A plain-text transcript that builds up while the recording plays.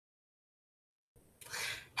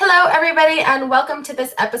Hello, everybody, and welcome to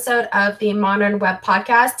this episode of the Modern Web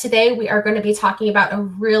Podcast. Today, we are going to be talking about a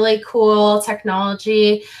really cool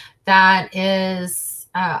technology that is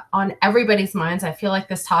on everybody's minds. I feel like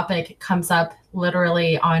this topic comes up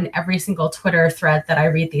literally on every single Twitter thread that I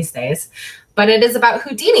read these days, but it is about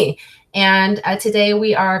Houdini. And today,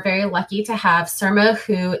 we are very lucky to have Surma,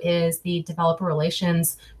 who is the developer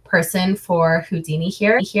relations person for Houdini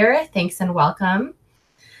here. Thanks and welcome.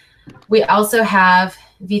 We also have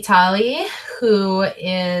Vitalii,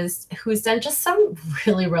 who's done just some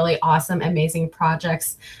really awesome, amazing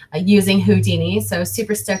projects using Houdini. So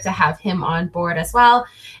super stoked to have him on board as well.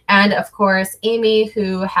 And of course, Aimee,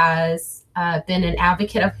 who has been an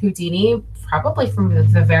advocate of Houdini probably from the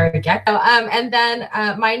very get-go. And then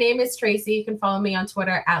my name is Tracy. You can follow me on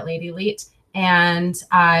Twitter at LadyLeet. And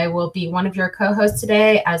I will be one of your co-hosts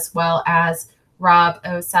today, as well as Rob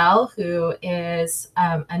Ocel, who is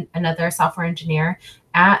another software engineer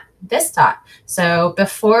at ThisDot. So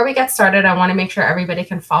before we get started, I want to make sure everybody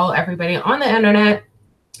can follow everybody on the internet.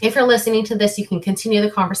 If you're listening to this, you can continue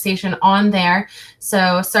the conversation on there. So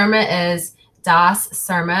Surma is Das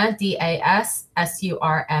Surma,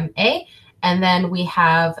 DASSURMA. And then we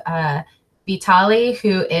have Vitalii,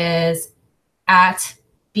 who is at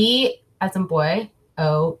B as in boy,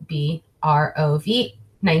 OBROV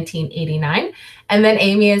 1989. And then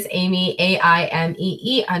Aimee is Aimee,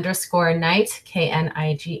 AIMEE_Knight,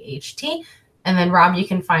 KNIGHT. And then Rob, you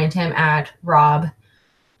can find him at Rob,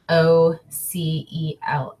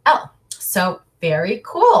 OCELL. So very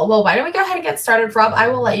cool. Well, why don't we go ahead and get started? Rob, I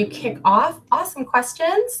will let you kick off. Awesome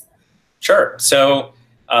questions. Sure. So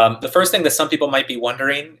the first thing that some people might be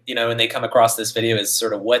wondering, when they come across this video is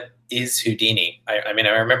sort of what is Houdini? I mean,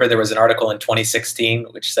 I remember there was an article in 2016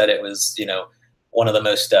 which said it was, one of the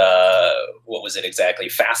most, what was it exactly,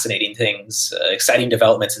 fascinating things, exciting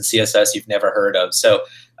developments in CSS you've never heard of. So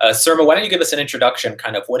Surma, why don't you give us an introduction,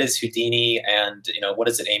 kind of what is Houdini and what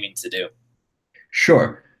is it aiming to do?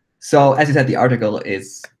 Sure. So as you said, the article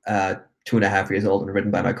is 2.5 years old and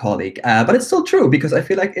written by my colleague, but it's still true because I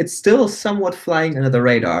feel like it's still somewhat flying under the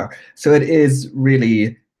radar. So it is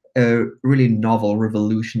really a really novel,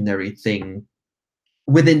 revolutionary thing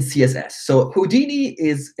within CSS. So Houdini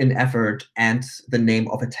is an effort and the name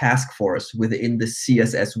of a task force within the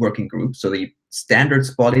CSS working group, so the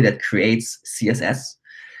standards body that creates CSS.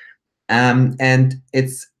 And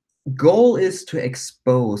its goal is to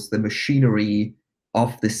expose the machinery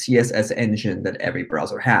of the CSS engine that every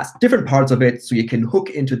browser has. Different parts of it, so you can hook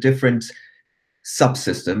into different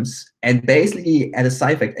subsystems and basically, at a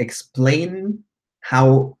side effect, explain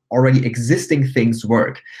how already existing things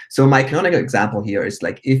work. So my canonical example here is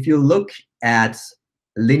like if you look at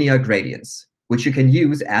linear gradients, which you can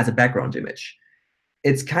use as a background image,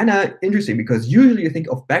 it's kind of interesting because usually you think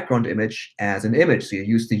of background image as an image. So you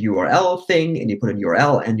use the URL thing and you put an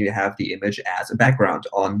URL and you have the image as a background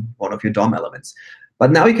on one of your DOM elements.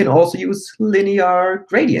 But now you can also use linear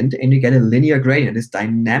gradient and you get a linear gradient that's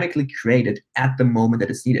dynamically created at the moment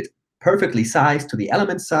that it's needed, perfectly sized to the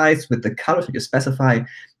element size with the colors that you specify.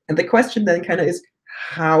 And the question then kind of is,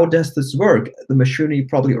 how does this work? The machinery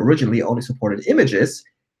probably originally only supported images.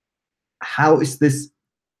 How is this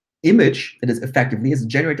image that is effectively is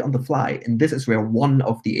generated on the fly? And this is where one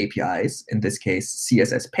of the APIs, in this case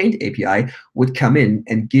CSS Paint API, would come in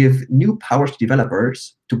and give new powers to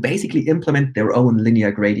developers to basically implement their own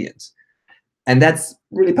linear gradients. And that's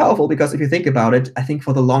really powerful because if you think about it, I think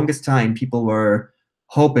for the longest time people were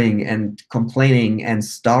hoping and complaining and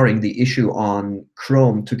starring the issue on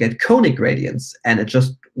Chrome to get conic gradients, and it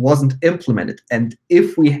just wasn't implemented. And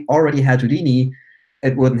if we already had Houdini,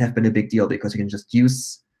 it wouldn't have been a big deal because you can just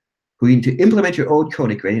use Houdini to implement your own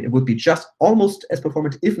conic gradient. It would be just almost as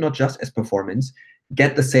performant, if not just as performant,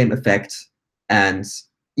 get the same effect, and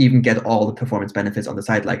even get all the performance benefits on the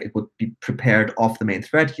side. Like it would be prepared off the main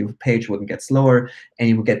thread, your page wouldn't get slower, and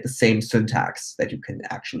you would get the same syntax that you can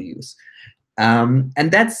actually use.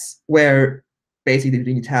 And that's where basically the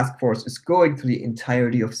Houdini task force is going through the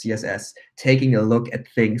entirety of CSS, taking a look at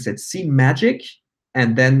things that seem magic,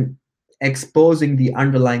 and then exposing the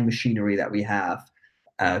underlying machinery that we have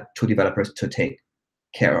to developers to take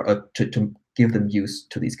care of, to give them use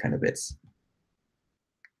to these kind of bits.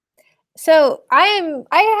 So I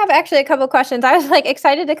have actually a couple of questions. I was like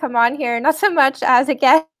excited to come on here, not so much as a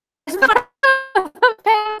guest, but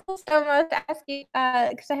so much to ask you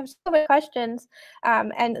because I have so many questions,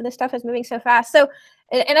 and the stuff is moving so fast. So,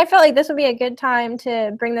 and I felt like this would be a good time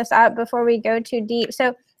to bring this up before we go too deep.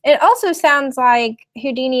 So it also sounds like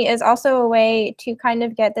Houdini is also a way to kind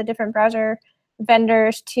of get the different browser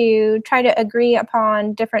vendors to try to agree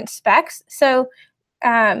upon different specs. So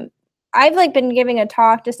I've like been giving a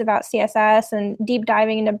talk just about CSS and deep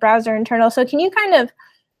diving into browser internal. So can you kind of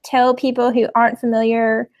tell people who aren't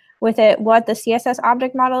familiar with it what the CSS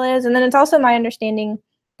object model is? And then it's also my understanding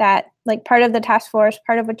that like part of the task force,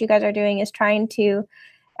 part of what you guys are doing is trying to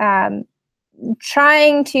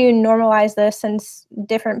normalize this, since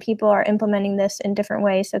different people are implementing this in different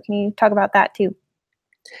ways. So can you talk about that too?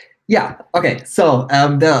 Yeah. Okay. So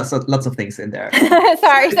there are lots of things in there.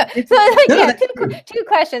 Sorry. So like, yeah, two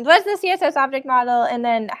questions. What's the CSS object model, and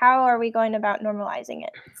then how are we going about normalizing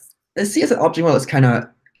it? The CSS object model is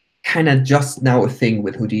kind of just now a thing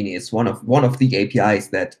with Houdini. It's one of the APIs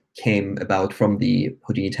that came about from the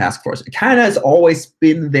Houdini task force. It kind of has always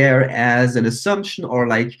been there as an assumption or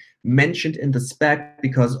like mentioned in the spec,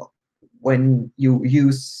 because when you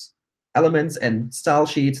use elements and style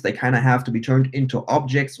sheets, they kind of have to be turned into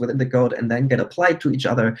objects within the code and then get applied to each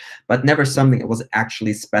other, but never something that was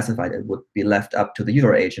actually specified. It would be left up to the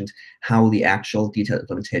user agent how the actual detailed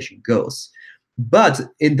implementation goes. But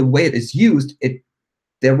in the way it is used,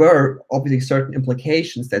 there were obviously certain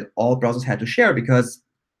implications that all browsers had to share, because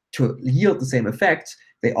to yield the same effect,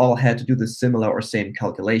 they all had to do the similar or same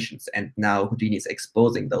calculations. And now Houdini is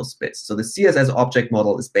exposing those bits. So the CSS object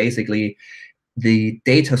model is basically the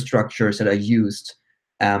data structures that are used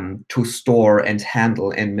to store and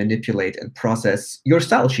handle and manipulate and process your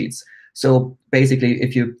style sheets. So basically,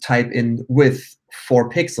 if you type in width 4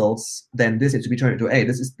 pixels, then this is to be turned into a.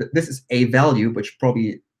 This is a value, which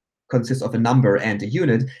probably consists of a number and a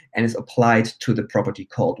unit, and is applied to the property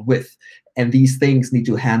called width. And these things need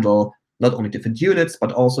to handle not only different units,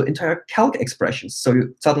 but also entire calc expressions. So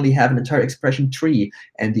you suddenly have an entire expression tree,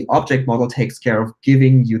 and the object model takes care of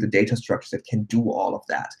giving you the data structures that can do all of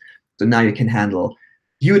that. So now you can handle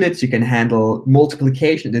units, you can handle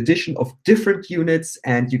multiplication and addition of different units,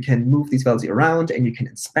 and you can move these values around, and you can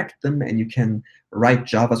inspect them, and you can write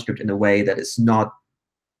JavaScript in a way that is not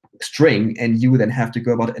string, and you then have to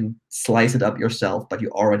go about and slice it up yourself, but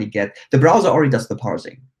you already get, the browser already does the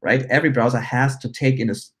parsing, right? Every browser has to take in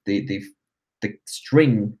the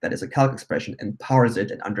string that is a calc expression and parse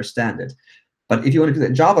it and understand it. But if you want to do that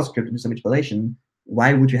in JavaScript and do some manipulation,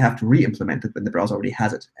 why would you have to re-implement it when the browser already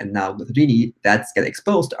has it? And now with Houdini, that's get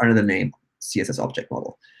exposed under the name CSS object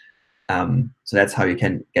model. So that's how you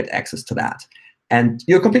can get access to that. And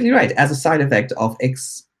you're completely right. As a side effect of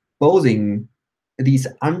exposing these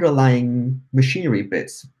underlying machinery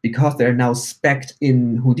bits, because they're now spec'd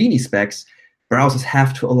in Houdini specs, browsers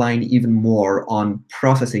have to align even more on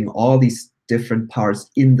processing all these different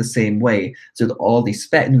parts in the same way, so that all these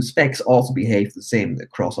new specs also behave the same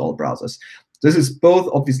across all browsers. This is both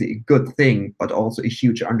obviously a good thing, but also a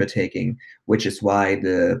huge undertaking, which is why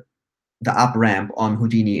the up ramp on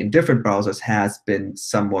Houdini in different browsers has been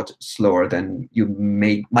somewhat slower than you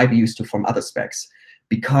might be used to from other specs,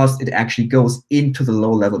 because it actually goes into the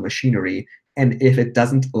low-level machinery. And if it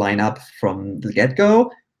doesn't line up from the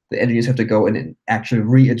get-go, the engineers have to go in and actually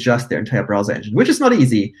readjust their entire browser engine, which is not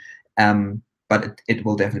easy, but it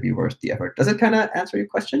will definitely be worth the effort. Does it kind of answer your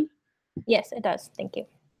question? Yes, it does. Thank you.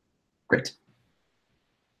 Great.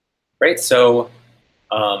 Great. So,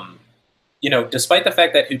 despite the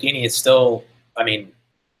fact that Houdini is still, I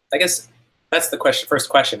guess that's the first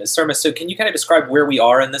question is, Surma, so can you kind of describe where we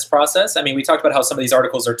are in this process? I mean, we talked about how some of these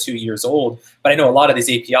articles are 2 years old, but I know a lot of these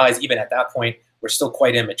APIs, even at that point, were still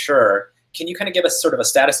quite immature. Can you kind of give us sort of a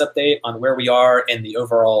status update on where we are in the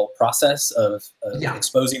overall process of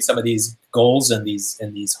exposing some of these goals and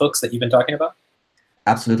these hooks that you've been talking about?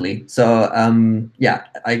 Absolutely. So yeah,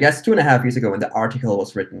 I guess 2.5 years ago when the article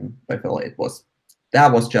was written by Phil,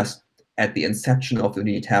 that was just at the inception of the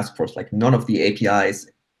Houdini task force. Like, none of the APIs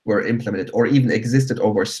were implemented or even existed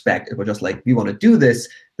or were spec'd. It was just like, we want to do this.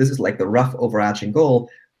 This is like the rough overarching goal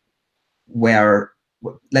where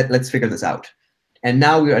let's figure this out. And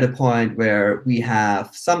now we're at a point where we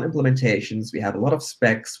have some implementations, we have a lot of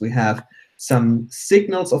specs, we have some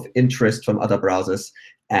signals of interest from other browsers,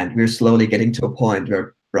 and we're slowly getting to a point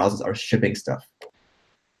where browsers are shipping stuff.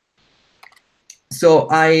 So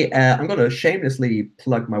I'm going to shamelessly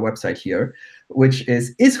plug my website here, which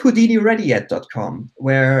is ishoudinireadyyet.com,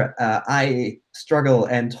 where I struggle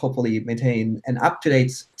and hopefully maintain an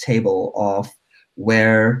up-to-date table of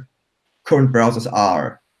where current browsers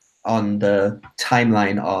are on the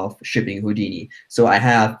timeline of shipping Houdini. So I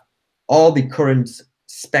have all the current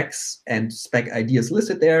specs and spec ideas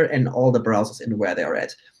listed there, and all the browsers and where they are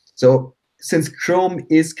at. So since Chrome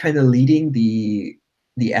is kind of leading the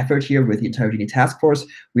effort here with the entire Houdini task force,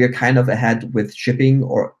 we are kind of ahead with shipping,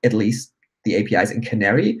 or at least the APIs in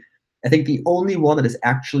Canary. I think the only one that is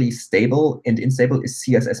actually stable and unstable is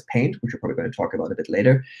CSS Paint, which we're probably going to talk about a bit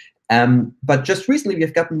later. But just recently,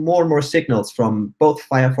 we've gotten more and more signals from both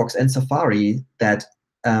Firefox and Safari that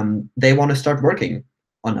they want to start working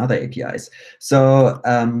on other APIs. So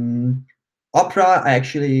Opera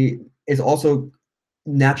actually is also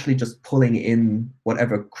naturally just pulling in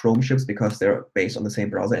whatever Chrome ships because they're based on the same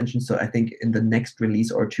browser engine. So I think in the next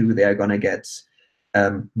release or two, they're going to get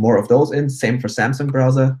more of those in. Same for Samsung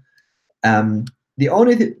browser. The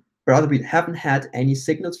only browser we haven't had any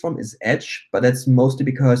signals from is Edge, but that's mostly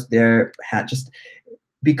because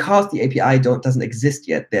because the API doesn't exist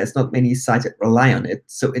yet, there's not many sites that rely on it.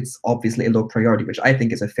 So it's obviously a low priority, which I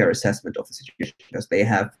think is a fair assessment of the situation because they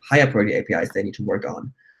have higher priority APIs they need to work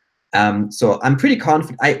on. So I'm pretty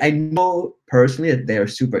confident. I know personally that they're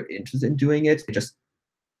super interested in doing it. They just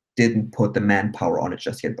didn't put the manpower on it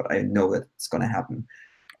just yet, but I know that it's going to happen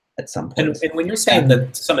at some point. And when you're saying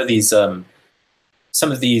that some of these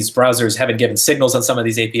browsers haven't given signals on some of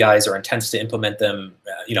these APIs or intends to implement them,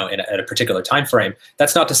 at a particular time frame,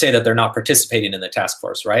 that's not to say that they're not participating in the task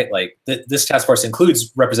force, right? Like this task force includes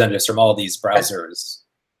representatives from all these browsers.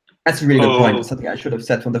 That's a really good point. It's something I should have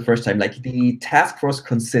said from the first time. Like the task force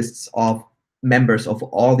consists of members of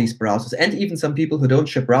all these browsers, and even some people who don't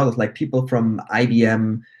ship browsers, like people from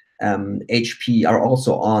IBM, HP, are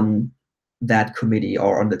also on that committee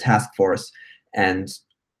or on the task force, and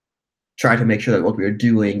try to make sure that what we're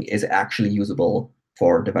doing is actually usable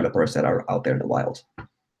for developers that are out there in the wild.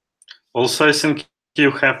 Also, I think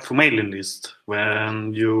you have a mailing list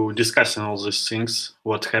when you discussing all these things,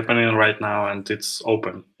 what's happening right now, and it's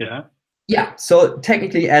open, yeah? Yeah, so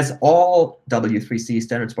technically, as all W3C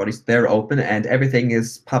standards bodies, they're open and everything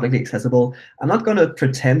is publicly accessible. I'm not going to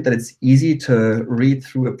pretend that it's easy to read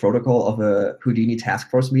through a protocol of a Houdini task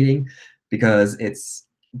force meeting because it's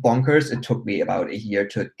bonkers. It took me about a year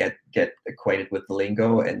to get acquainted with the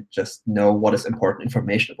lingo and just know what is important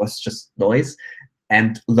information. It was just noise,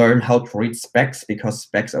 and learn how to read specs because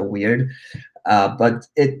specs are weird. But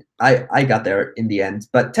I got there in the end.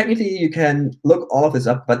 But technically, you can look all of this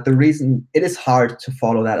up. But the reason it is hard to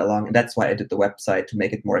follow that along, and that's why I did the website to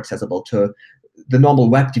make it more accessible to the normal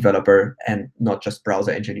web developer and not just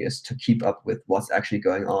browser engineers, to keep up with what's actually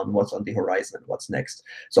going on, what's on the horizon, and what's next.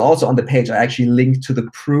 So also on the page, I actually linked to the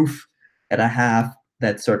proof that I have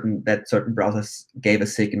that certain browsers gave a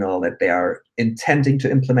signal that they are intending to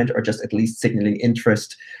implement or just at least signaling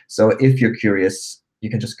interest. So if you're curious, you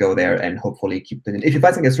can just go there and hopefully keep it in. If you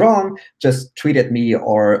find something is wrong, just tweet at me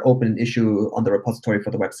or open an issue on the repository for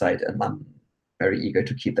the website, and I'm very eager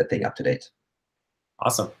to keep that thing up to date.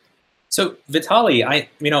 Awesome. So Vitalii,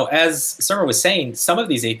 as Surma was saying, some of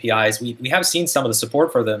these APIs, we have seen some of the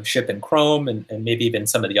support for them ship in Chrome and maybe even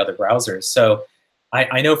some of the other browsers. So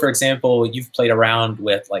I know, for example, you've played around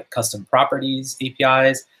with like custom properties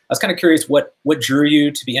APIs. I was kind of curious what drew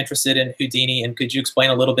you to be interested in Houdini, and could you explain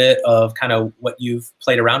a little bit of kind of what you've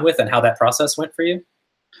played around with and how that process went for you?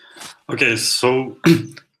 Okay, so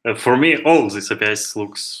for me, all these APIs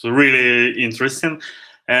looks really interesting.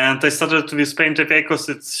 And I started with Paint API because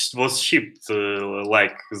it was shipped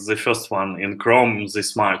like the first one in Chrome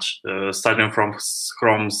this March, starting from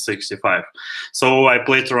Chrome 65. So I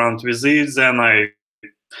played around with it, then I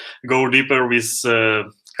go deeper with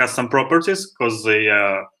custom properties because they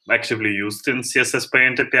are actively used in CSS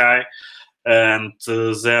Paint API, and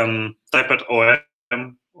then typed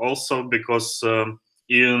OM also because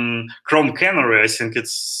in Chrome Canary, I think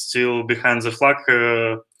it's still behind the flag.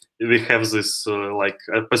 We have this like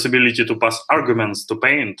a possibility to pass arguments to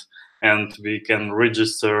Paint, and we can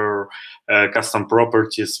register custom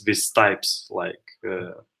properties with types, like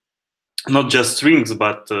not just strings,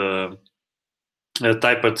 but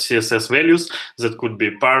typed CSS values that could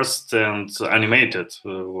be parsed and animated.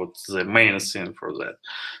 What's the main thing for that?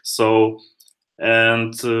 So,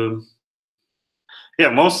 and yeah,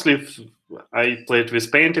 mostly I played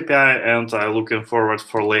with Paint API, and I'm looking forward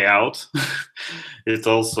for layout. It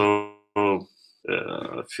also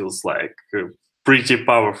feels like pretty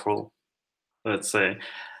powerful, let's say.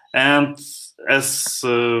 And as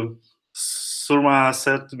Surma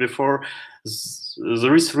said before,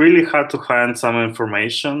 there is really hard to find some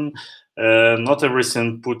information. Not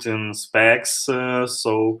everything put in specs.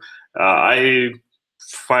 So I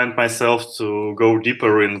find myself to go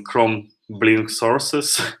deeper in Chrome Blink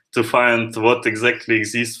sources to find what exactly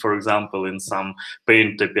exists, for example, in some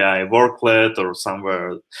Paint API worklet or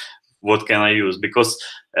somewhere. What can I use? Because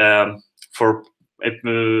for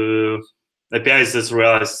APIs that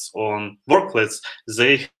relies on worklets,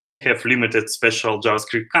 they have limited special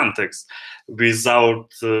JavaScript context without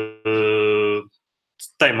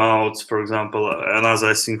timeouts, for example, and other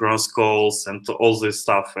asynchronous calls and all this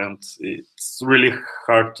stuff. And it's really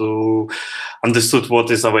hard to understand what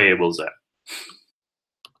is available there.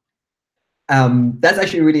 That's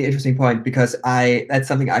actually a really interesting point, because that's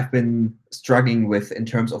something I've been struggling with in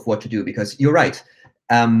terms of what to do, because you're right.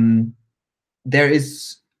 There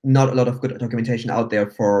is not a lot of good documentation out there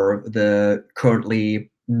for the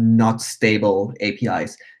currently not stable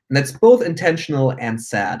APIs. And that's both intentional and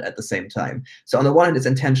sad at the same time. So on the one hand, it's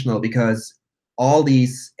intentional because all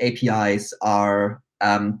these APIs are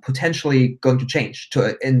potentially going to change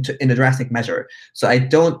in a drastic measure. So I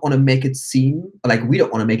don't want to make it seem like, we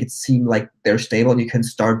don't want to make it seem like they're stable and you can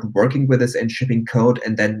start working with this and shipping code,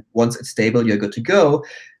 and then once it's stable, you're good to go,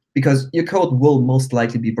 because your code will most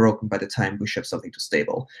likely be broken by the time we ship something to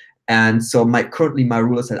stable. And so currently my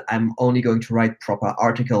rule is that I'm only going to write proper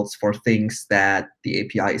articles for things that the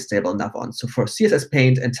API is stable enough on. So for CSS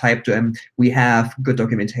Paint and Type2M, we have good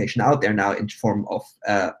documentation out there now in form of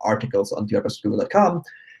articles on developers.google.com.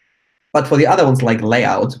 But for the other ones, like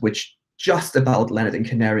layout, which just about landed in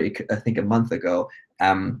Canary, I think a month ago,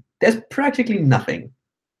 there's practically nothing.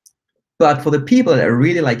 But for the people that are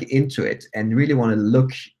really into it and really want to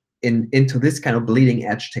look into this kind of bleeding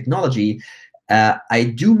edge technology,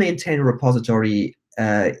 I do maintain a repository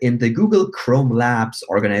in the Google Chrome Labs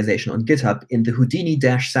organization on GitHub, in the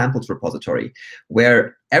Houdini-samples repository,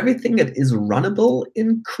 where everything that is runnable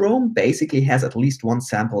in Chrome basically has at least one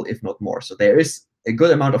sample, if not more. So there is a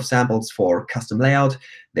good amount of samples for custom layout.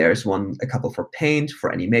 There's a couple for Paint,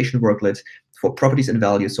 for animation worklet, for properties and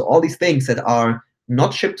values. So all these things that are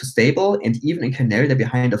not shipped to stable, and even in Canary, they're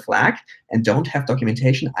behind a flag and don't have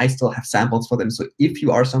documentation, I still have samples for them. So if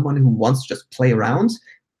you are someone who wants to just play around,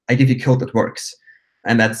 I give you code that works.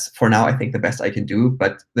 And that's, for now, I think the best I can do.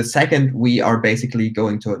 But the second we are basically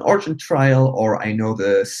going to an origin trial, or I know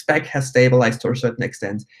the spec has stabilized to a certain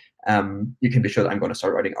extent, you can be sure that I'm going to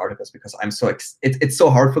start writing articles, because I'm so it's so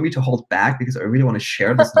hard for me to hold back, because I really want to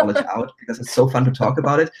share this knowledge out, because it's so fun to talk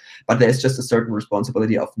about it. But there's just a certain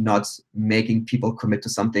responsibility of not making people commit to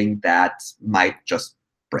something that might just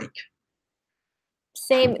break.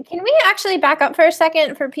 Same. Can we actually back up for a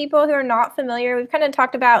second for people who are not familiar? We've kind of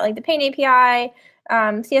talked about like the Paint API,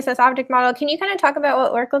 CSS object model. Can you kind of talk about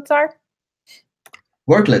what worklets are?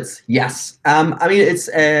 Worklets, yes. I mean, it's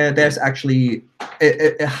there's actually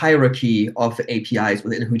a hierarchy of APIs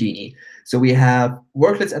within Houdini. So we have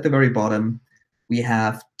worklets at the very bottom. We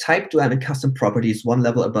have Type2M and custom properties one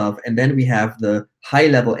level above, and then we have the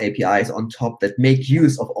high-level APIs on top that make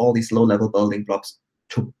use of all these low-level building blocks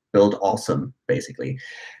to build awesome, basically.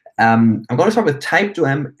 I'm going to start with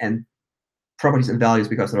Type2M and properties and values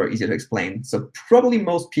because they're easier to explain. So probably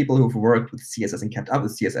most people who've worked with CSS and kept up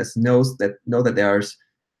with CSS know that there's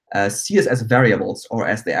CSS variables, or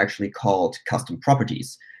as they're actually called, custom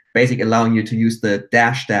properties, basically allowing you to use the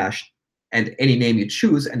 -- and any name you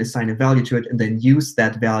choose and assign a value to it, and then use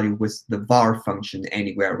that value with the var function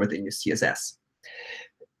anywhere within your CSS.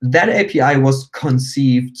 That API was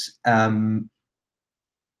conceived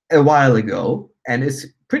a while ago and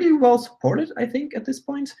is pretty well supported, I think, at this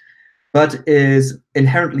point, but is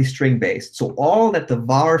inherently string-based. So all that the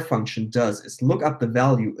var function does is look up the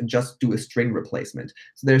value and just do a string replacement.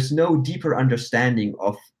 So there's no deeper understanding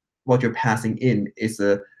of what you're passing in is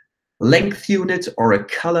a length unit or a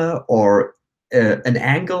color or an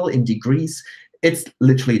angle in degrees. It's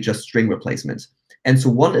literally just string replacement. And so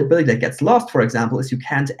one ability that gets lost, for example, is you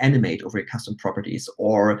can't animate over your custom properties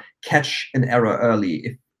or catch an error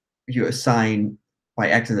early if you assign by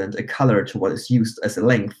accident a color to what is used as a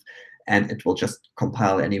length, and it will just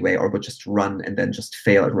compile anyway, or will just run and then just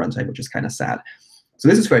fail at runtime, which is kind of sad. So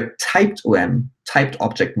this is where Typed-OM, typed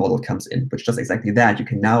object model, comes in, which does exactly that. You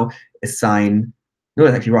can now assign, no,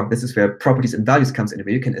 that's actually wrong. This is where properties and values comes in,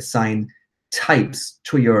 where you can assign types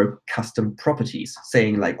to your custom properties,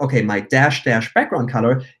 saying like, okay, my -- background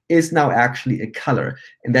color is now actually a color.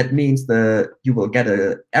 And that means you will get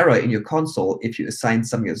an error in your console if you assign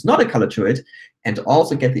something that's not a color to it, and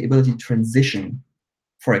also get the ability to transition,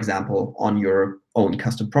 for example, on your own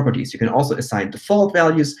custom properties. You can also assign default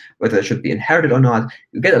values, whether it should be inherited or not.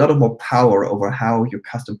 You get a lot of more power over how your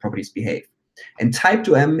custom properties behave. And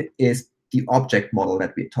Type2M is the object model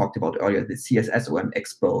that we talked about earlier, the CSS-OM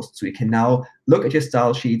exposed. So you can now look at your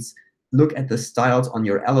style sheets, look at the styles on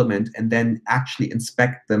your element, and then actually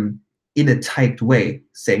inspect them in a typed way,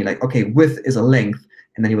 saying like, okay, width is a length,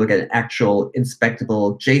 and then you will get an actual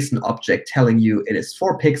inspectable JSON object telling you it is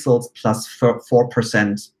 4 pixels plus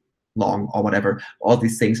 4% long or whatever. All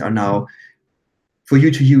these things are now for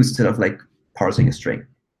you to use instead of like parsing a string.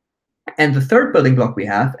 And the third building block we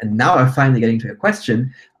have, and now I'm finally getting to your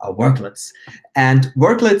question, are worklets. And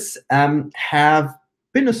worklets have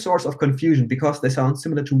been a source of confusion because they sound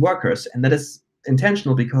similar to workers, and that is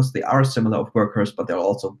intentional because they are similar of workers, but they're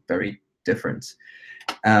also very different.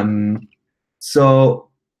 So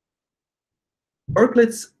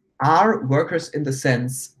worklets are workers in the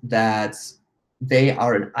sense that they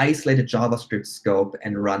are an isolated JavaScript scope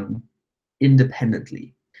and run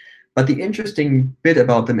independently. But the interesting bit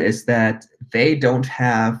about them is that they don't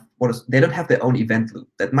have their own event loop.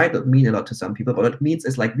 That might not mean a lot to some people, but what it means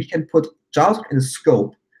is like we can put JavaScript in a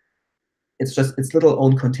scope. It's just its little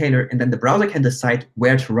own container, and then the browser can decide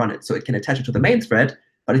where to run it. So it can attach it to the main thread,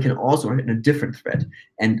 but it can also run it in a different thread.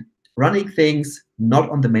 And running things not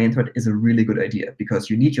on the main thread is a really good idea because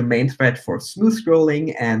you need your main thread for smooth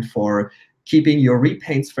scrolling and for keeping your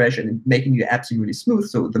repaints fresh and making your apps really smooth.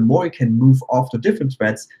 So the more you can move off to different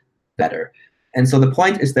threads, better. And so the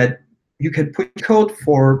point is that you can put code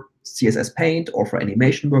for CSS Paint or for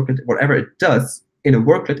animation worklet, whatever it does, in a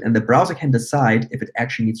worklet, and the browser can decide if it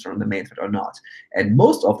actually needs to run the main thread or not. And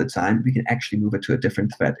most of the time, we can actually move it to a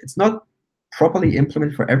different thread. It's not properly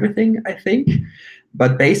implemented for everything, I think,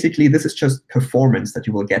 but basically this is just performance that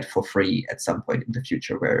you will get for free at some point in the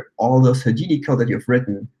future, where all those Houdini code that you've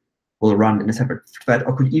written will run in a separate thread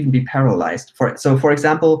or could even be parallelized. So for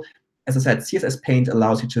example, as I said, CSS Paint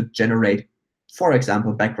allows you to generate, for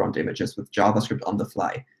example, background images with JavaScript on the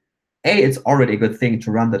fly. It's already a good thing to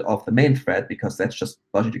run that off the main thread because that's just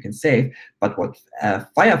budget you can save. But what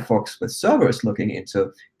Firefox with Server is looking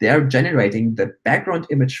into, they're generating the background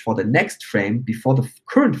image for the next frame before the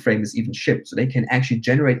current frame is even shipped. So they can actually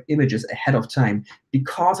generate images ahead of time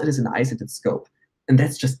because it is an isolated scope. And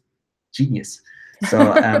that's just genius.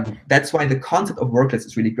 So that's why the concept of worklets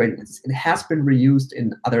is really great. It has been reused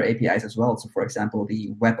in other APIs as well. So for example, the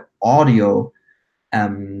web audio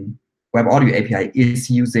API is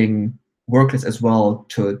using worklets as well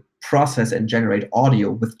to process and generate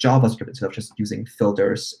audio with JavaScript instead of just using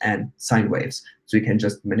filters and sine waves. So you can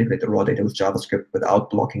just manipulate the raw data with JavaScript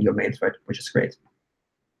without blocking your main thread, which is great.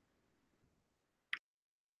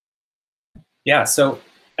 Yeah, so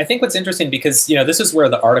I think what's interesting, because this is where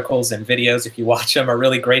the articles and videos, if you watch them, are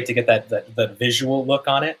really great to get that visual look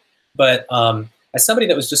on it. But as somebody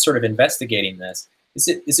that was just sort of investigating this,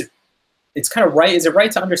 it's kind of right. Is it right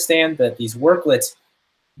to understand that these worklets,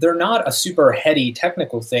 they're not a super heady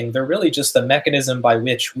technical thing. They're really just the mechanism by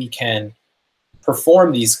which we can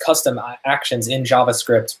perform these custom actions in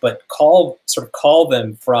JavaScript, but sort of call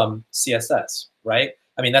them from CSS, right?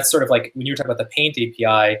 I mean, that's sort of like when you were talking about the Paint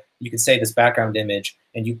API, you can say this background image,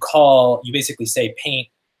 and you basically say paint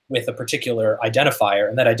with a particular identifier,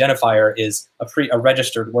 and that identifier is a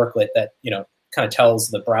registered worklet that kind of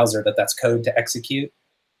tells the browser that that's code to execute.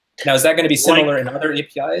 Now, is that going to be similar in other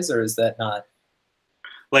APIs, or is that not?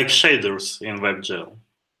 Like shaders in WebGL.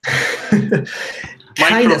 Kind of.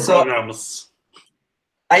 Microprograms.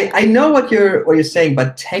 I know what you're saying,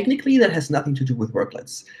 but technically that has nothing to do with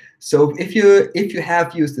worklets. So if you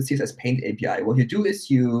have used the CSS Paint API, what you do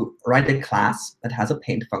is you write a class that has a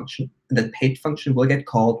paint function, and that paint function will get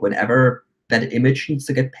called whenever that image needs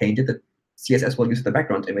to get painted. The CSS will use the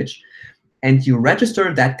background image, and you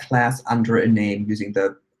register that class under a name using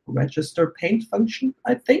the register paint function,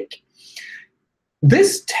 I think.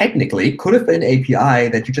 This technically could have been an API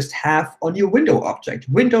that you just have on your window object,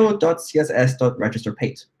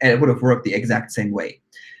 window.css.registerPaint, and it would have worked the exact same way.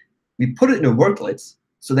 We put it in a worklet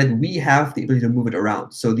so that we have the ability to move it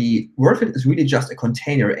around. So the worklet is really just a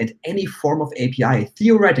container, and any form of API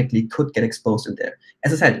theoretically could get exposed in there.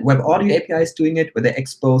 As I said, Web Audio API is doing it, where they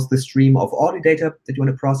expose the stream of audio data that you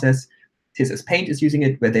want to process. CSS Paint is using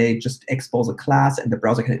it, where they just expose a class, and the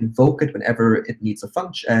browser can invoke it whenever it needs a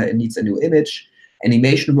function, it needs a new image.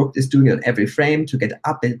 Animation Work is doing it on every frame to get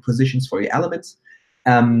updated positions for your elements.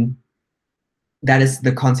 That is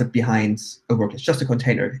the concept behind a worklet. It's just a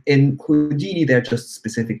container. In Houdini, they're just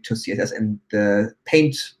specific to CSS, and the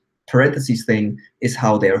paint parentheses thing is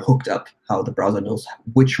how they're hooked up, how the browser knows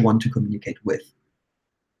which one to communicate with.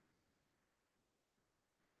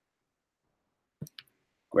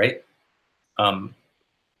 Great. Okay.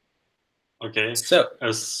 So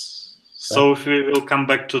if we will come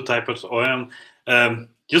back to typed OM,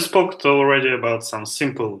 you spoke already about some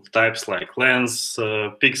simple types like lens,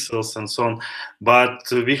 pixels, and so on, but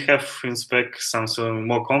we have in spec something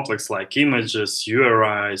more complex like images,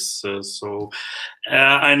 URIs.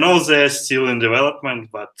 I know they're still in development,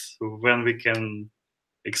 but when we can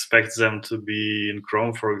expect them to be in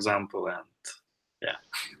Chrome, for example, and Yeah.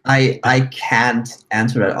 I can't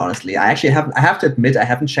answer that honestly. I have to admit I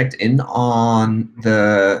haven't checked in on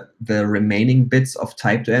the remaining bits of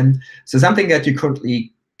type2n. So something that you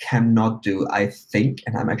currently cannot do, I think,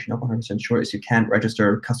 and I'm actually not 100% sure, is you can't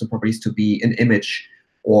register custom properties to be an image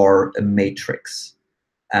or a matrix.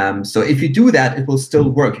 So if you do that, it will still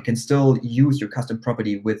work. You can still use your custom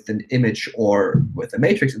property with an image or with a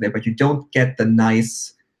matrix in there, but you don't get the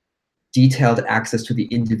nice detailed access to the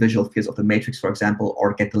individual fields of the matrix, for example,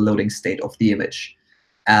 or get the loading state of the image.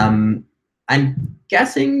 I'm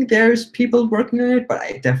guessing there's people working on it, but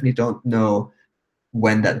I definitely don't know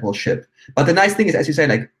when that will ship. But the nice thing is, as you say,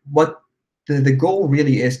 like what the goal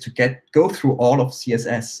really is to go through all of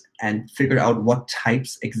CSS and figure out what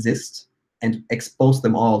types exist and expose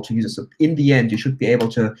them all to users. So in the end, you should be able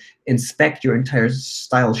to inspect your entire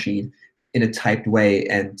style sheet in a typed way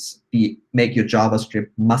and make your JavaScript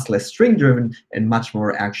much less string-driven and much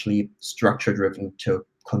more actually structure-driven to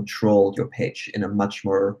control your page in a much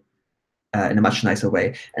nicer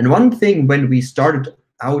way. And one thing, when we started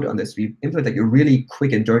out on this, we implemented a really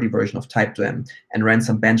quick and dirty version of type2n and ran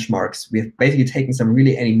some benchmarks. We've basically taken some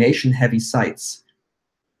really animation-heavy sites,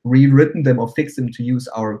 rewritten them or fixed them to use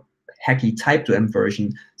our hacky type2n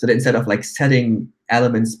version, so that instead of like setting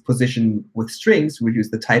elements position with strings, we use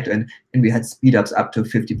the type2n, and we had speedups up to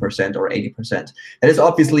 50% or 80%. That is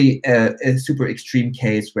obviously a super extreme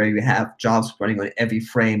case where you have JavaScript running on every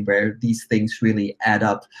frame where these things really add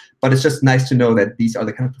up. But it's just nice to know that these are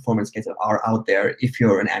the kind of performance gains that are out there if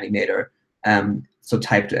you're an animator. So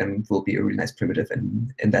type2n will be a really nice primitive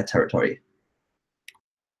in that territory.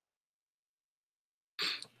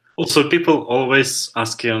 Also, people always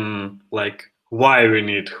ask him, like, why we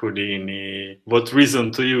need Houdini, what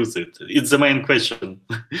reason to use it? It's the main question.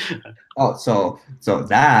 Oh, so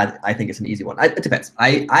that, I think, is an easy one. It depends.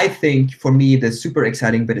 I think, for me, the super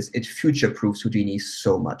exciting bit is it future-proofs Houdini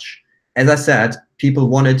so much. As I said, people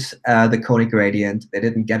wanted the conic gradient. They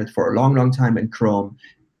didn't get it for a long, long time in Chrome.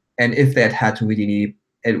 And if they had had Houdini,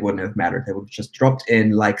 it wouldn't have mattered. They would have just dropped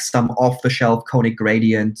in like some off-the-shelf conic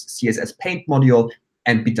gradient CSS Paint module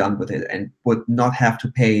and be done with it, and would not have to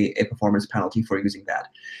pay a performance penalty for using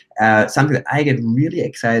that. Something that I get really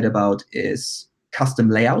excited about is custom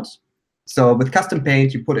layout. So with custom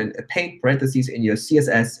paint, you put in a paint parentheses in your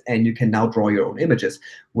CSS, and you can now draw your own images.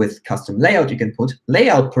 With custom layout, you can put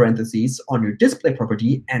layout parentheses on your display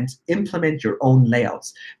property and implement your own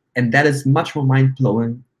layouts. And that is much more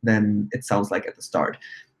mind-blowing than it sounds like at the start.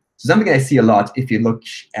 So something I see a lot, if you look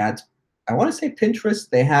at, I want to say Pinterest,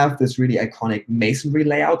 they have this really iconic masonry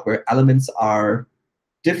layout where elements are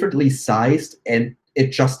differently sized and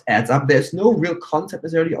it just adds up. There's no real concept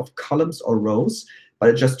necessarily of columns or rows, but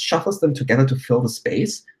it just shuffles them together to fill the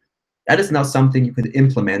space. That is now something you could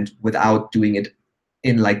implement without doing it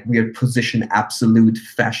in like weird position absolute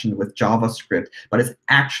fashion with JavaScript, but it's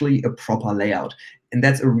actually a proper layout. And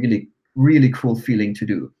that's a really, really cool feeling to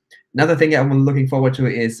do. Another thing I'm looking forward to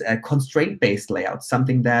is a constraint-based layout,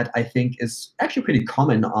 something that I think is actually pretty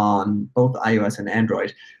common on both iOS and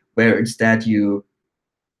Android, where instead you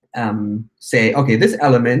say, OK, this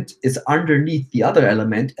element is underneath the other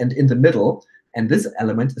element and in the middle, and this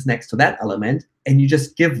element is next to that element, and you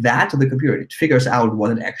just give that to the computer. It figures out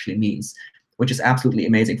what it actually means, which is absolutely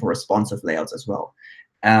amazing for responsive layouts as well.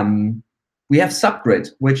 We have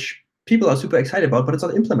subgrid, which people are super excited about, but it's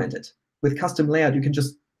not implemented. With custom layout, you can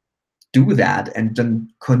just do that and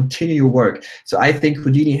then continue your work. So I think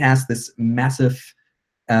Houdini has this massive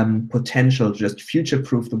potential to just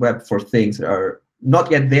future-proof the web for things that are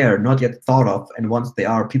not yet there, not yet thought of. And once they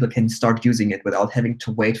are, people can start using it without having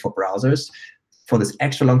to wait for browsers for this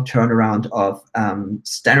extra long turnaround of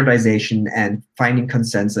standardization and finding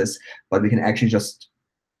consensus. But we can actually just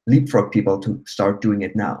leapfrog people to start doing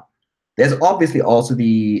it now. There's obviously also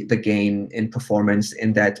the gain in performance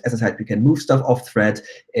in that, as I said, we can move stuff off thread.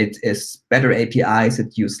 It is better APIs.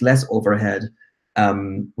 It use less overhead.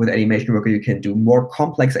 With Animation Worker, you can do more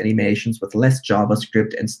complex animations with less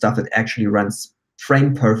JavaScript and stuff that actually runs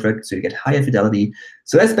frame perfect, so you get higher fidelity.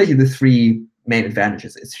 So that's basically the three main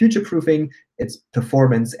advantages. It's future-proofing, it's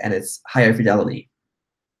performance, and it's higher fidelity.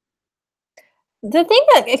 The thing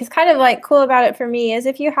that is kind of like cool about it for me is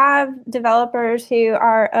if you have developers who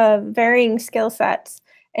are of varying skill sets,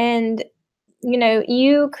 and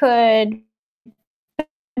you could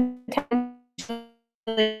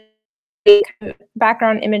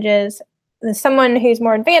background images. Someone who's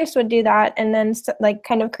more advanced would do that, and then like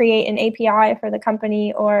kind of create an API for the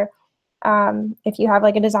company, or if you have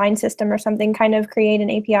like a design system or something, kind of create an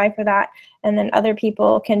API for that, and then other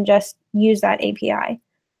people can just use that API.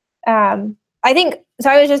 I think,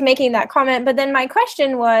 so I was just making that comment, but then my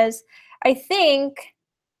question was, I think,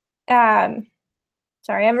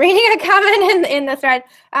 sorry, I'm reading a comment in the thread.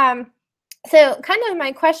 So kind of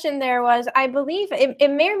my question there was, I believe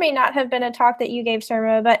it may or may not have been a talk that you gave,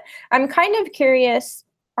 Surma, but I'm kind of curious,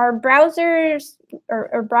 are browsers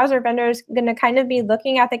or browser vendors going to kind of be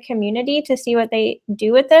looking at the community to see what they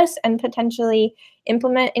do with this and potentially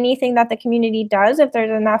implement anything that the community does if there's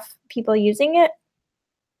enough people using it?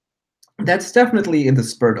 That's definitely in the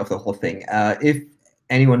spirit of the whole thing. If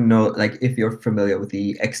anyone knows, like if you're familiar with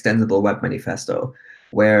the Extensible Web Manifesto,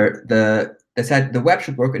 where they said the web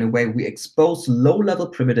should work in a way we expose low-level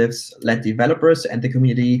primitives, let developers and the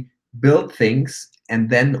community build things, and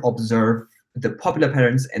then observe the popular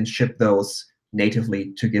patterns and ship those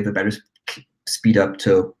natively to give a better speed up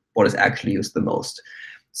to what is actually used the most.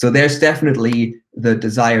 So there's definitely the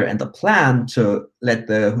desire and the plan to let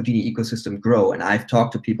the Houdini ecosystem grow. And I've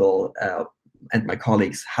talked to people and my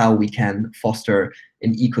colleagues how we can foster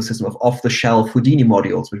an ecosystem of off-the-shelf Houdini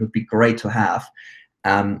modules, which would be great to have.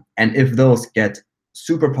 And if those get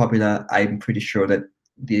super popular, I'm pretty sure that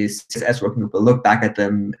the CSS working group will look back at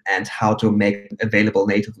them and how to make them available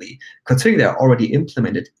natively. Considering they're already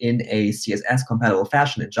implemented in a CSS-compatible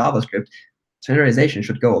fashion in JavaScript, standardization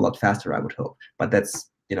should go a lot faster, I would hope. But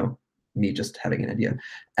that's, you know, me just having an idea.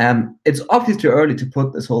 It's obviously too early to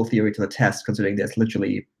put this whole theory to the test, considering there's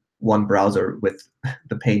literally one browser with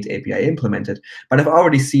the Paint API implemented. But I've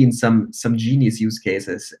already seen some genius use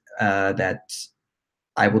cases that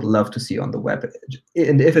I would love to see on the web,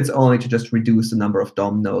 and if it's only to just reduce the number of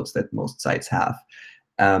DOM nodes that most sites have.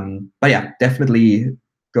 But yeah, definitely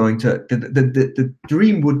going to the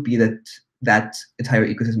dream would be that that entire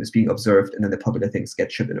ecosystem is being observed, and then the popular things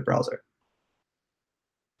get shipped in a browser.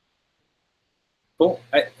 Cool.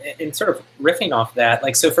 And sort of riffing off that,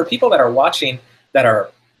 like, so for people that are watching that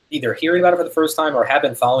are either hearing about it for the first time or have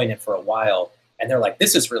been following it for a while, and they're like,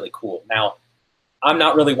 this is really cool. Now, I'm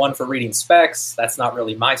not really one for reading specs. That's not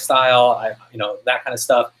really my style, you know, that kind of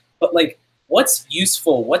stuff. But like, what's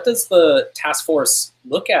useful? What does the task force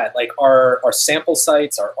look at? Like, are sample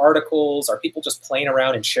sites, are articles, are people just playing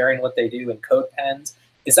around and sharing what they do in code pens?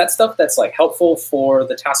 Is that stuff that's like helpful for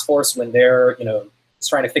the task force when they're, you know,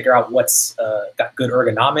 just trying to figure out what's got good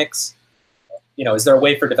ergonomics? You know, is there a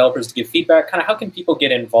way for developers to give feedback? Kind of how can people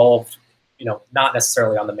get involved, you know, not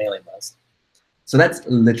necessarily on the mailing list? So that's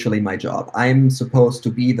literally my job. I'm supposed to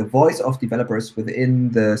be the voice of developers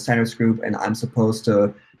within the standards group, and I'm supposed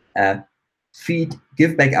to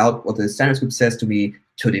give back out what the standards group says to me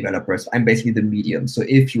to developers. I'm basically the medium. So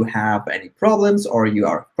if you have any problems or you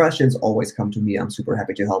have questions, always come to me. I'm super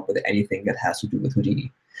happy to help with anything that has to do with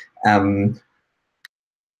Houdini.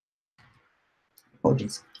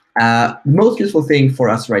 Apologies. The most useful thing for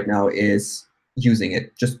us right now is using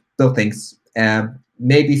it. Just build things.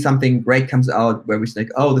 Maybe something great comes out where we think,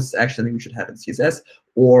 oh, this is actually something we should have in CSS,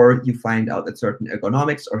 or you find out that certain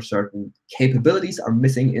ergonomics or certain capabilities are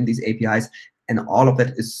missing in these APIs, and all of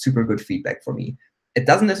that is super good feedback for me. It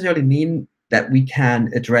doesn't necessarily mean that we can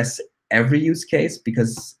address every use case,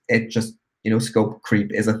 because it just, you know, scope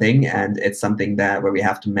creep is a thing, and it's something that where we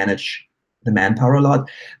have to manage the manpower a lot.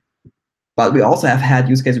 But we also have had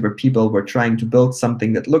use cases where people were trying to build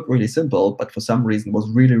something that looked really simple, but for some reason was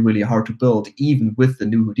really, really hard to build, even with the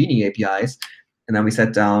new Houdini APIs. And then we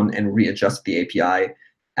sat down and readjusted the API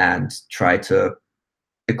and tried to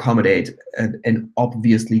accommodate an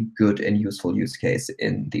obviously good and useful use case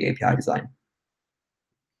in the API design.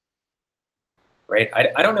 Right.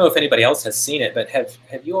 I don't know if anybody else has seen it, but have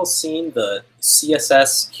you all seen the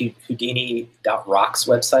CSS Houdini.rocks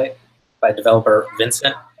website by developer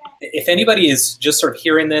Vincent? If anybody is just sort of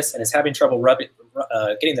hearing this and is having trouble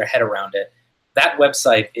getting their head around it, that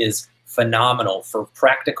website is phenomenal for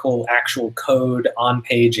practical, actual code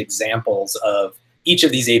on-page examples of each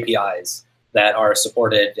of these APIs that are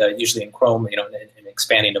supported, usually in Chrome, you know, and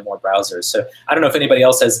expanding to more browsers. So I don't know if anybody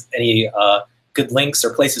else has any good links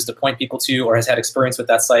or places to point people to, or has had experience with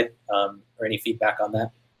that site, or any feedback on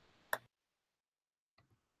that.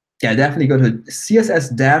 Yeah, definitely go to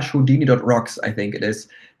css-houdini.rocks, I think it is,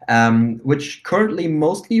 which currently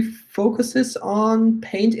mostly focuses on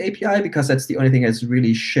Paint API, because that's the only thing that's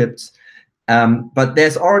really shipped. But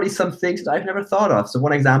there's already some things that I've never thought of. So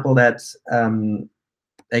one example that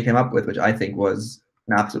they came up with, which I think was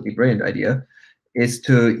an absolutely brilliant idea, is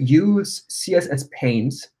to use CSS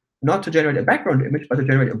Paint not to generate a background image, but to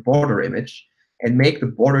generate a border image and make the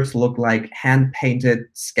borders look like hand-painted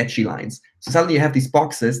sketchy lines. So suddenly you have these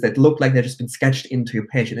boxes that look like they've just been sketched into your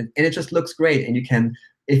page, and it just looks great. And you can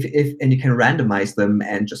and you can randomize them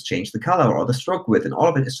and just change the color or the stroke width, and all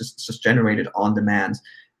of it is just generated on demand.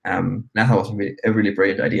 That was a really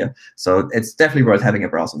brilliant idea. So it's definitely worth having a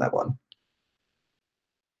browse on that one.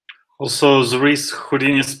 Also, there is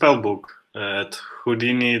Houdini spellbook at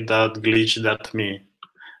houdini.glitch.me.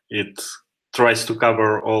 It tries to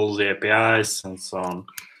cover all the APIs and so on.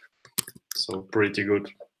 So pretty good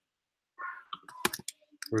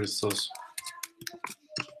resource.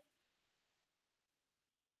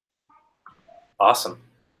 Awesome.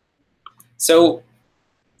 So,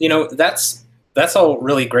 you know, that's all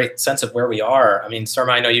really great sense of where we are. I mean,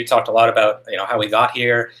 Surma, I know you talked a lot about, you know, how we got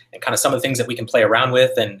here and kind of some of the things that we can play around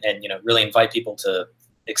with and you know, really invite people to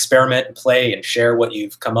experiment and play and share what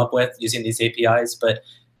you've come up with using these APIs. But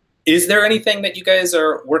is there anything that you guys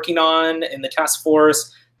are working on in the task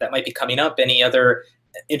force that might be coming up? Any other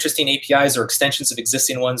interesting APIs or extensions of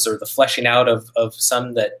existing ones, or the fleshing out of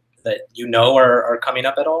some that you know are coming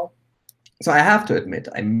up at all? So I have to admit,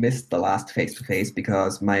 I missed the last face-to-face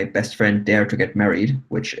because my best friend dared to get married,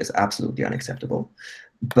 which is absolutely unacceptable.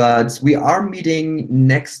 But we are meeting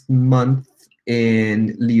next month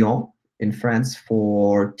in Lyon, in France,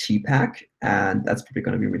 for TPAC, and that's probably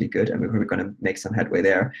going to be really good, and we're probably going to make some headway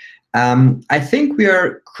there. I think we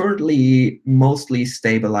are currently mostly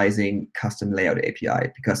stabilizing custom layout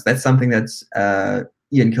API, because that's something that's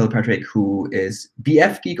Ian Kilpatrick, who is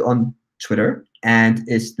BF Geek on Twitter and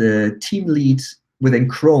is the team lead within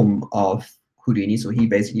Chrome of Houdini. So he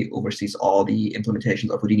basically oversees all the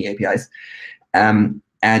implementations of Houdini APIs. And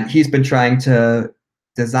he's been trying to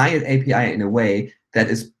design an API in a way that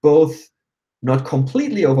is both not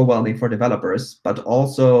completely overwhelming for developers, but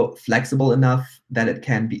also flexible enough that it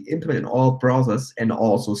can be implemented in all browsers and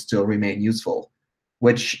also still remain useful,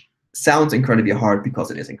 which sounds incredibly hard because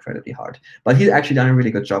it is incredibly hard. But he's actually done a really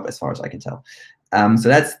good job as far as I can tell. So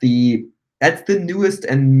that's the newest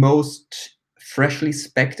and most freshly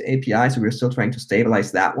spec'd API, so we're still trying to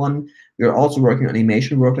stabilize that one. We're also working on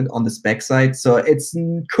animation worklet on the spec side. So it's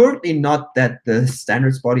currently not that the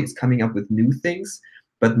standards body is coming up with new things,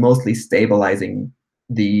 but mostly stabilizing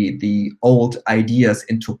the old ideas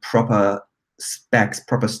into proper specs,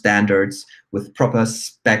 proper standards with proper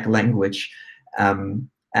spec language,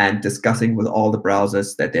 and discussing with all the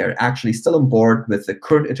browsers that they're actually still on board with the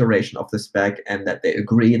current iteration of the spec and that they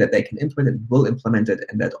agree that they can implement it, will implement it,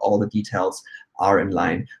 and that all the details are in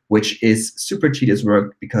line, which is super tedious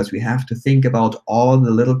work because we have to think about all the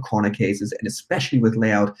little corner cases, and especially with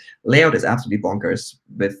layout. Layout is absolutely bonkers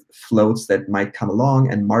with floats that might come along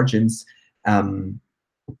and margins.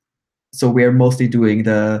 So we're mostly doing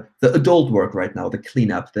the adult work right now, the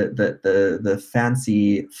cleanup, the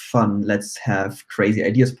fancy, fun, let's have crazy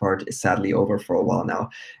ideas part is sadly over for a while now.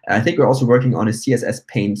 And I think we're also working on a CSS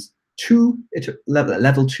Paint 2,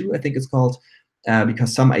 level 2, I think it's called,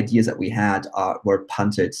 because some ideas that we had were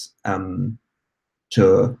punted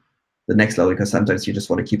to the next level, because sometimes you just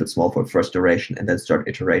want to keep it small for first iteration and then start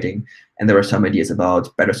iterating. And there were some ideas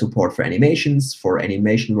about better support for animations. For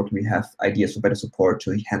animation work, we have ideas for better support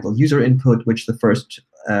to handle user input, which the first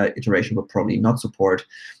iteration will probably not support.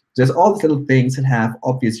 There's all these little things that have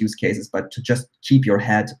obvious use cases, but to just keep your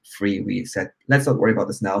head free, we said, let's not worry about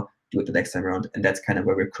this now, do it the next time around. And that's kind of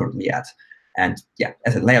where we're currently at. And yeah,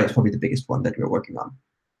 as a layout, is probably the biggest one that we're working on.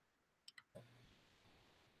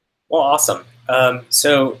 Well, awesome.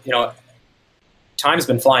 So, you know, time's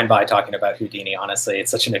been flying by talking about Houdini, honestly. It's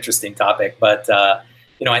such an interesting topic. But,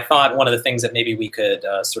 you know, I thought one of the things that maybe we could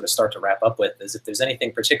sort of start to wrap up with is if there's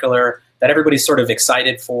anything particular that everybody's sort of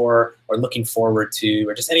excited for or looking forward to,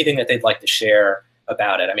 or just anything that they'd like to share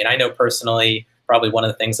about it. I mean, I know personally, probably one of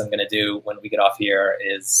the things I'm going to do when we get off here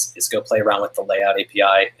is go play around with the layout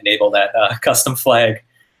API, enable that custom flag,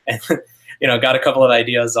 and you know, got a couple of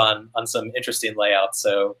ideas on some interesting layouts,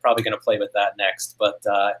 so probably going to play with that next. But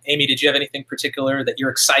Aimee, did you have anything particular that you're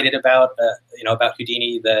excited about, you know, about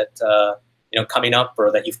Houdini that you know, coming up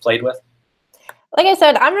or that you've played with? Like I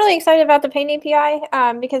said, I'm really excited about the Paint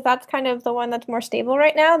API because that's kind of the one that's more stable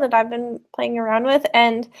right now that I've been playing around with,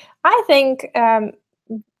 and I think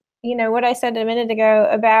you know, what I said a minute ago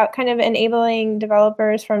about kind of enabling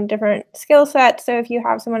developers from different skill sets. So if you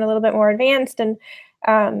have someone a little bit more advanced and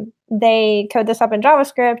they code this up in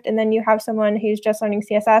JavaScript, and then you have someone who's just learning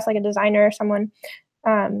CSS, like a designer or someone,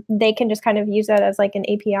 they can just kind of use that as like an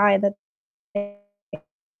API that they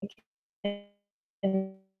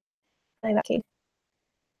can play that key.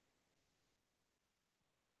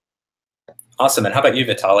 Awesome. And how about you,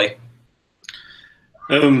 Vitalii?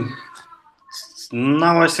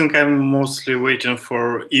 Now I think I'm mostly waiting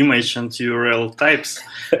for image and URL types,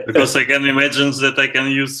 because I can imagine that I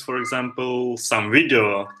can use, for example, some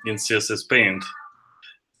video in CSS Paint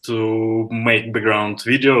to make background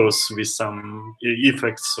videos with some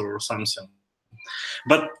effects or something.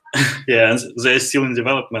 But yeah, they're still in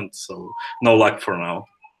development, so no luck for now.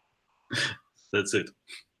 That's it.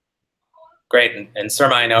 Great. And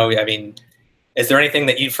Surma, I know, I mean, is there anything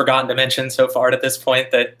that you've forgotten to mention so far at this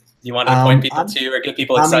point that you wanted to point people to or get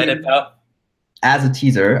people excited about? As a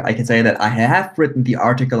teaser, I can say that I have written the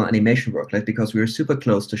article on animation worklet because we're super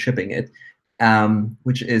close to shipping it,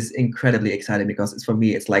 which is incredibly exciting because for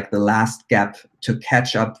me, it's like the last gap to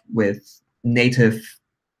catch up with native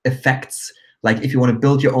effects. Like if you want to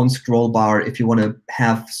build your own scroll bar, if you want to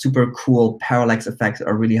have super cool parallax effects that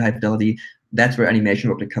are really high fidelity, that's where animation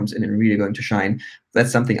worklet comes in and really going to shine.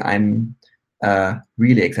 That's something I'm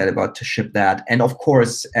really excited about to ship that. And of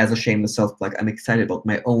course, as a shameless self-plug, I'm excited about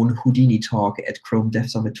my own Houdini talk at Chrome Dev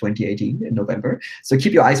Summit 2018 in November. So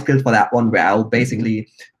keep your eyes peeled for that one, where I'll basically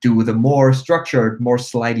do the more structured, more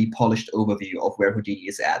slightly polished overview of where Houdini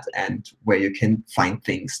is at and where you can find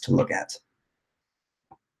things to look at.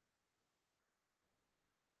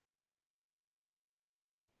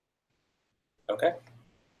 Okay.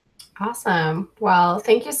 Awesome. Well,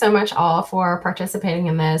 thank you so much all for participating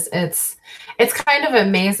in this. It's kind of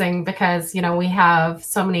amazing because, you know, we have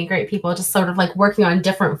so many great people just sort of like working on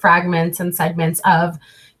different fragments and segments of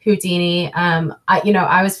Houdini.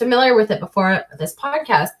 I was familiar with it before this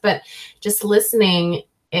podcast, but just listening,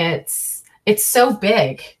 it's so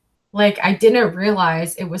big. Like I didn't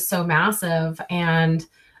realize it was so massive. And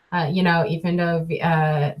even though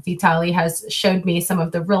Vitalii has showed me some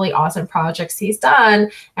of the really awesome projects he's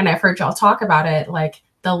done, and I've heard y'all talk about it, like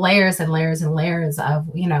the layers and layers and layers of,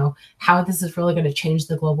 you know, how this is really going to change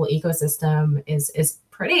the global ecosystem is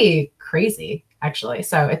pretty crazy, actually.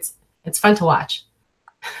 So it's fun to watch.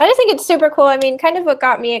 I just think it's super cool. I mean, kind of what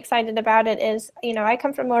got me excited about it is, you know, I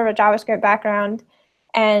come from more of a JavaScript background,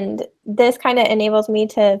 and this kind of enables me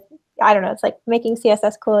to, I don't know, it's like making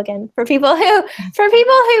CSS cool again for people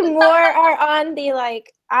who more are on the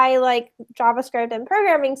I like JavaScript and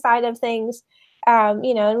programming side of things, and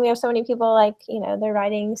we have so many people they're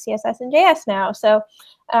writing CSS and JS now. So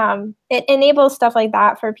it enables stuff like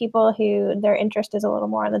that for people who their interest is a little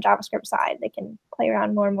more on the JavaScript side. They can play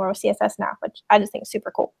around more and more with CSS now, which I just think is super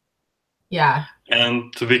cool. Yeah.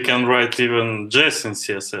 And we can write even JS in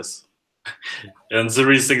CSS. And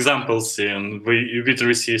there is examples and we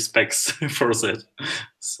receive specs for that.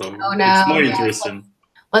 So it's more interesting.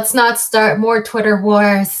 Let's not start more Twitter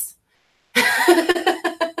wars.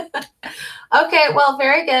 Okay, well,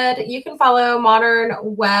 very good. You can follow Modern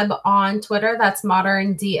Web on Twitter. That's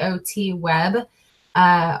Modern DOT Web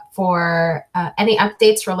for any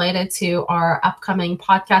updates related to our upcoming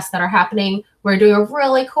podcasts that are happening. We're doing a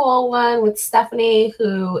really cool one with Stephanie,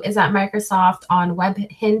 who is at Microsoft on Web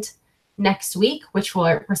Hint next week, which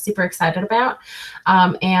we're super excited about.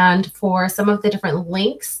 And for some of the different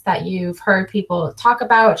links that you've heard people talk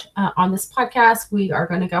about on this podcast, we are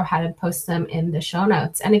going to go ahead and post them in the show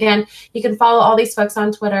notes. And again, you can follow all these folks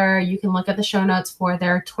on Twitter. You can look at the show notes for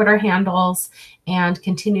their Twitter handles and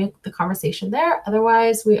continue the conversation there.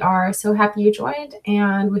 Otherwise, we are so happy you joined,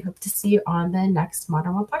 and we hope to see you on the next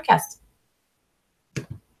Modern Web podcast.